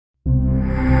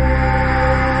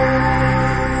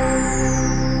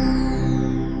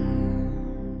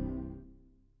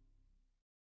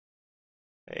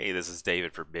this is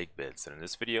David for Big Bits, and in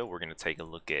this video we're going to take a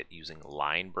look at using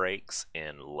line breaks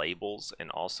in labels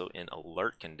and also in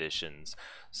alert conditions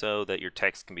so that your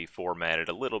text can be formatted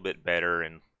a little bit better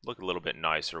and look a little bit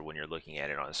nicer when you're looking at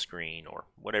it on a screen or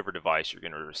whatever device you're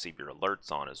going to receive your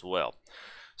alerts on as well.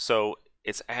 So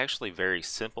it's actually very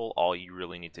simple. All you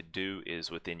really need to do is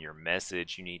within your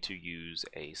message you need to use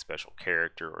a special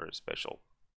character or a special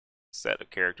set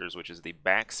of characters, which is the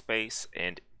backspace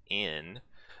and in.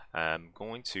 I'm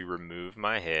going to remove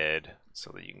my head so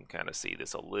that you can kind of see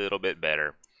this a little bit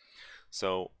better.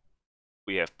 So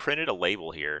we have printed a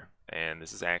label here, and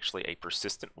this is actually a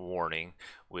persistent warning,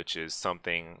 which is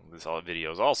something this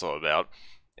video is also about.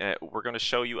 We're going to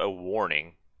show you a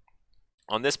warning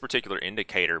on this particular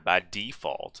indicator by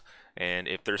default, and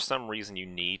if there's some reason you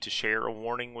need to share a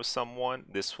warning with someone,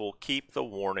 this will keep the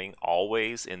warning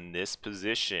always in this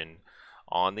position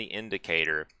on the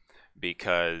indicator,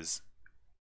 because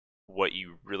what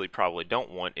you really probably don't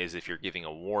want is if you're giving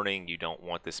a warning, you don't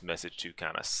want this message to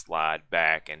kind of slide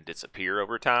back and disappear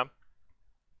over time.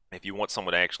 If you want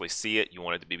someone to actually see it, you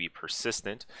want it to be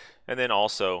persistent. And then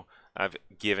also I've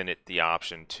given it the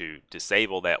option to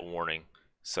disable that warning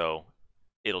so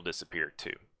it'll disappear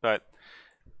too. But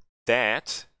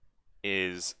that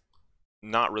is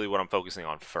not really what I'm focusing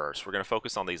on first. We're going to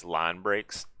focus on these line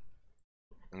breaks.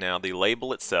 Now the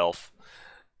label itself,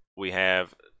 we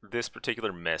have this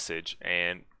particular message,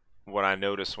 and what I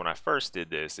noticed when I first did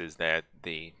this is that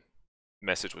the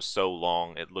message was so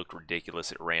long it looked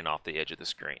ridiculous. It ran off the edge of the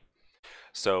screen.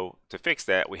 So to fix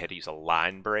that, we had to use a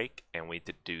line break, and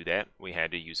to do that we had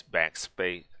to use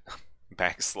backslash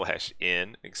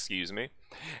in,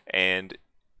 and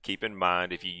keep in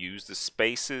mind if you use the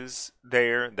spaces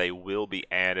there, they will be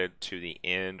added to the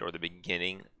end or the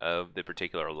beginning of the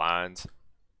particular lines.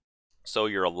 So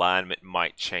your alignment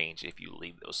might change if you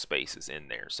leave those spaces in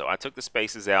there. So I took the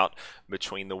spaces out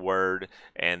between the word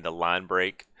and the line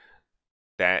break.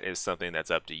 That is something that's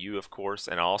up to you, of course.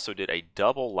 And I also did a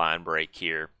double line break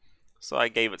here. So I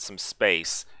gave it some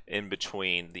space in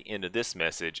between the end of this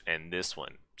message and this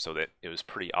one, so that it was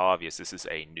pretty obvious this is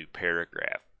a new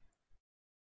paragraph.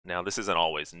 Now this isn't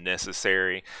always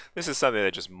necessary. This is something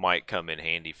that just might come in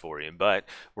handy for you. But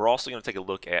we're also going to take a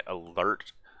look at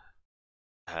alert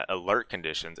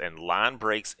conditions and line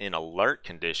breaks in alert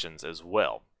conditions as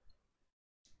well.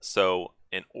 So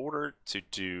in order to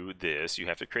do this, you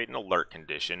have to create an alert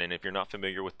condition, and if you're not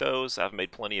familiar with those, I've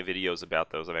made plenty of videos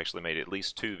about those. I've actually made at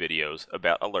least 2 videos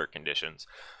about alert conditions.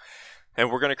 And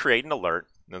we're going to create an alert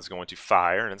that's going to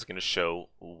fire, and it's going to show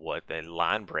what the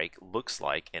line break looks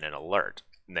like in an alert.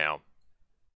 Now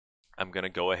I'm going to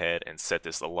go ahead and set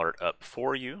this alert up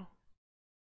for you.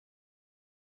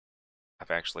 I've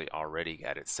actually already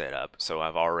got it set up, so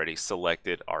I've already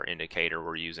selected our indicator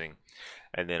we're using,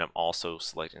 and then I'm also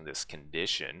selecting this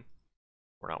condition.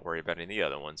 We're not worried about any of the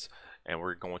other ones, and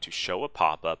we're going to show a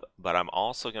pop-up, but I'm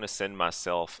also going to send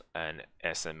myself an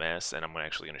SMS, and I'm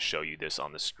actually going to show you this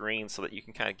on the screen so that you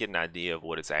can kind of get an idea of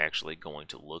what it's actually going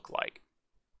to look like.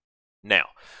 Now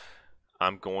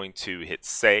I'm going to hit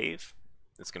save.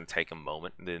 It's going to take a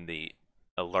moment, and then the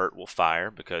alert will fire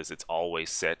because it's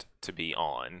always set to be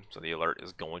on. So the alert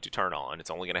is going to turn on. It's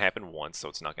only going to happen once, so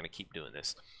it's not going to keep doing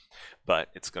this. But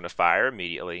it's going to fire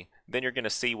immediately. Then you're going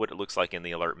to see what it looks like in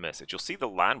the alert message. You'll see the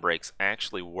line breaks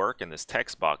actually work in this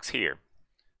text box here.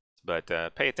 But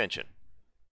pay attention.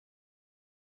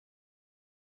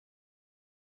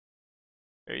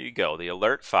 There you go. The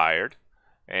alert fired.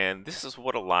 And this is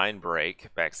what a line break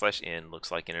 \n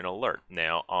looks like in an alert.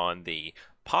 Now on the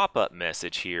pop-up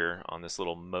message here, on this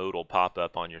little modal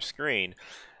pop-up on your screen,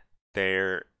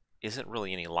 there isn't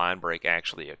really any line break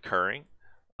actually occurring.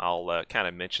 I'll kind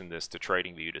of mention this to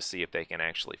TradingView to see if they can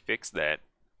actually fix that.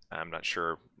 I'm not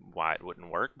sure why it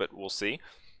wouldn't work, but we'll see.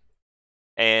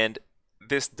 And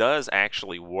this does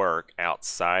actually work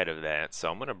outside of that,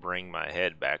 so I'm going to bring my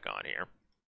head back on here.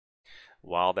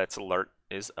 While that alert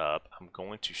is up, I'm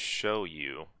going to show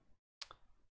you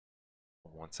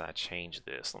once I change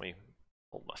this. Let me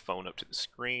hold my phone up to the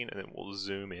screen and then we'll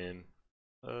zoom in.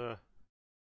 There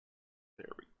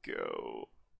we go.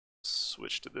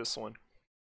 Switch to this one.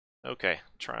 Okay,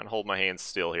 try and hold my hands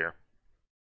still here.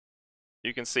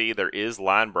 You can see there is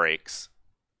line breaks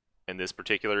in this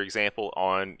particular example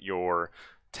on your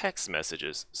text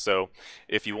messages. So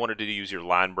if you wanted to use your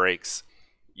line breaks,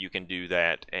 you can do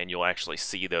that, and you'll actually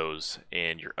see those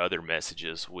in your other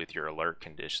messages with your alert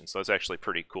conditions. So that's actually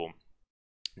pretty cool.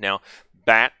 Now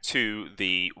back to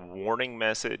the warning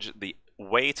message. The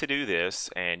way to do this,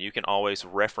 and you can always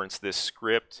reference this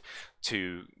script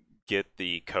to get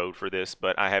the code for this,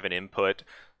 but I have an input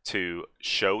to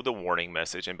show the warning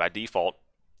message, and by default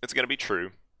it's going to be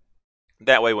true.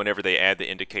 That way, whenever they add the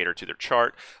indicator to their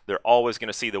chart, they're always going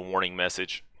to see the warning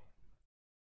message.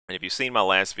 And if you've seen my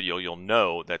last video, you'll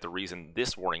know that the reason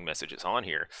this warning message is on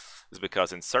here is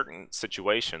because in certain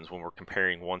situations, when we're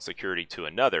comparing one security to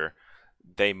another,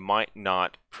 they might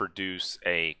not produce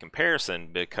a comparison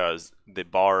because the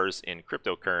bars in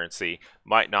cryptocurrency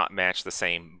might not match the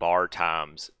same bar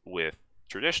times with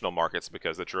traditional markets,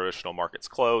 because the traditional markets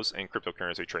close and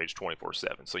cryptocurrency trades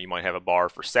 24/7. So you might have a bar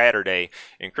for Saturday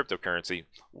in cryptocurrency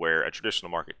where a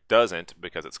traditional market doesn't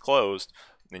because it's closed.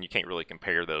 Then you can't really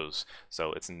compare those,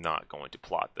 so it's not going to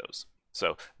plot those.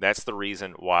 So that's the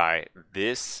reason why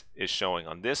this is showing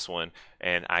on this one,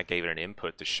 and I gave it an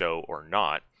input to show or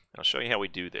not. I'll show you how we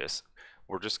do this.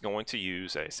 We're just going to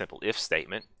use a simple if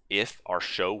statement. If our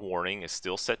show warning is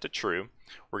still set to true,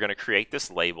 we're going to create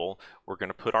this label. We're going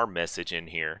to put our message in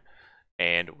here,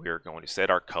 and we're going to set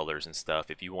our colors and stuff.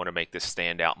 If you want to make this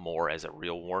stand out more as a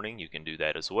real warning, you can do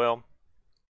that as well.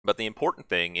 But the important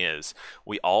thing is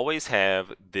we always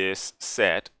have this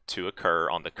set to occur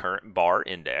on the current bar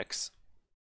index.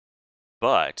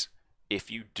 But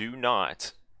if you do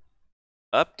not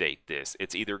update this,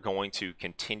 it's either going to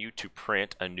continue to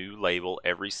print a new label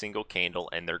every single candle,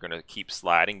 and they're going to keep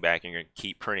sliding back and you're going to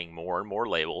keep printing more and more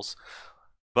labels.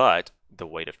 But the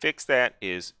way to fix that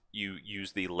is you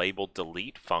use the label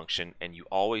delete function, and you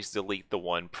always delete the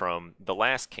one from the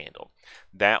last candle.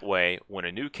 That way, when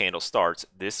a new candle starts,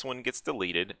 this one gets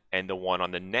deleted and the one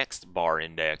on the next bar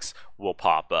index will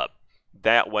pop up.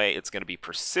 That way, it's going to be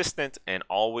persistent and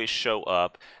always show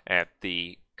up at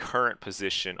the current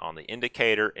position on the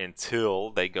indicator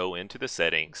until they go into the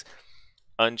settings,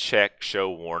 uncheck show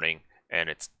warning, and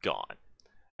it's gone.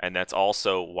 And that's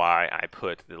also why I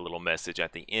put the little message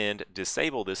at the end,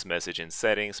 disable this message in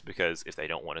settings, because if they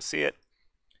don't want to see it,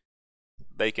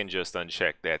 they can just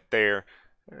uncheck that there,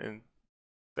 and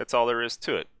that's all there is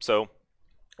to it. So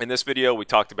in this video, we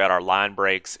talked about our line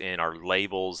breaks in our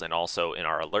labels and also in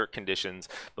our alert conditions,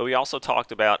 but we also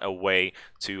talked about a way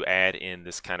to add in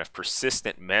this kind of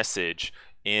persistent message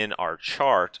in our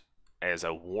chart as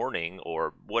a warning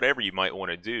or whatever you might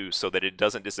want to do, so that it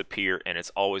doesn't disappear and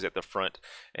it's always at the front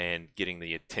and getting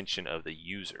the attention of the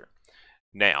user.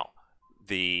 Now,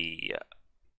 the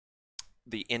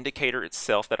indicator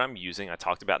itself that I'm using, I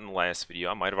talked about in the last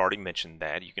video. I might have already mentioned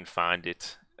that. You can find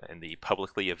it in the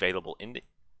publicly available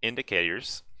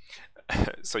indicators.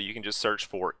 So you can just search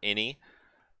for any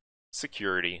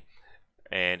security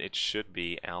and it should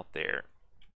be out there.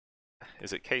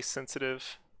 Is it case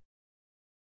sensitive?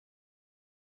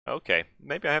 Okay,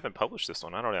 maybe I haven't published this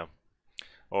one, I don't know.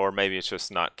 Or maybe it's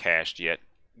just not cached yet.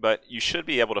 But you should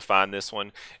be able to find this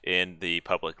one in the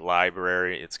public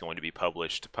library. It's going to be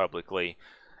published publicly.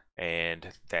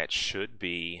 And that should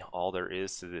be all there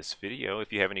is to this video.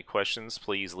 If you have any questions,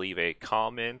 please leave a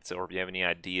comment. Or if you have any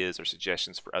ideas or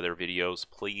suggestions for other videos,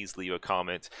 please leave a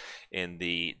comment in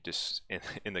the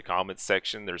comments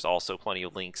section. There's also plenty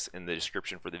of links in the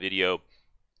description for the video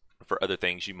for other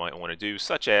things you might want to do,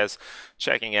 such as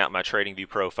checking out my TradingView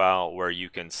profile, where you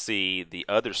can see the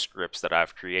other scripts that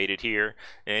I've created here,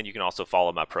 and you can also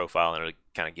follow my profile and it'll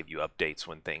kind of give you updates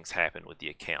when things happen with the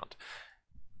account.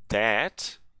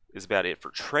 That is about it for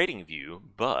TradingView,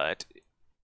 but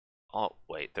oh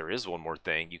wait, there is one more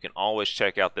thing. You can always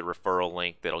check out the referral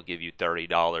link that'll give you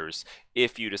 $30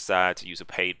 if you decide to use a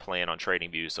paid plan on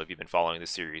TradingView. So if you've been following the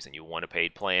series and you want a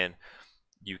paid plan,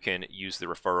 you can use the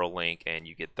referral link and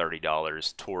you get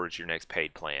 $30 towards your next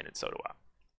paid plan, and so do I.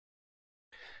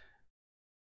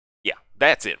 Yeah,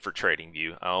 that's it for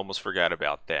TradingView. I almost forgot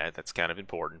about that. That's kind of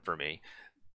important for me.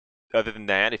 Other than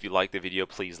that, if you like the video,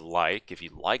 please like. If you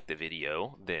like the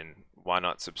video, then why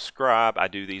not subscribe? I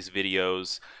do these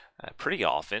videos pretty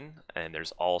often, and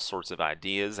there's all sorts of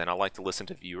ideas, and I like to listen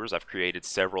to viewers. I've created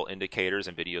several indicators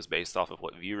and videos based off of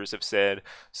what viewers have said,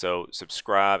 so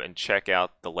subscribe and check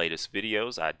out the latest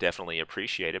videos. I definitely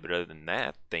appreciate it, but other than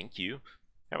that, thank you.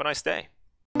 Have a nice day.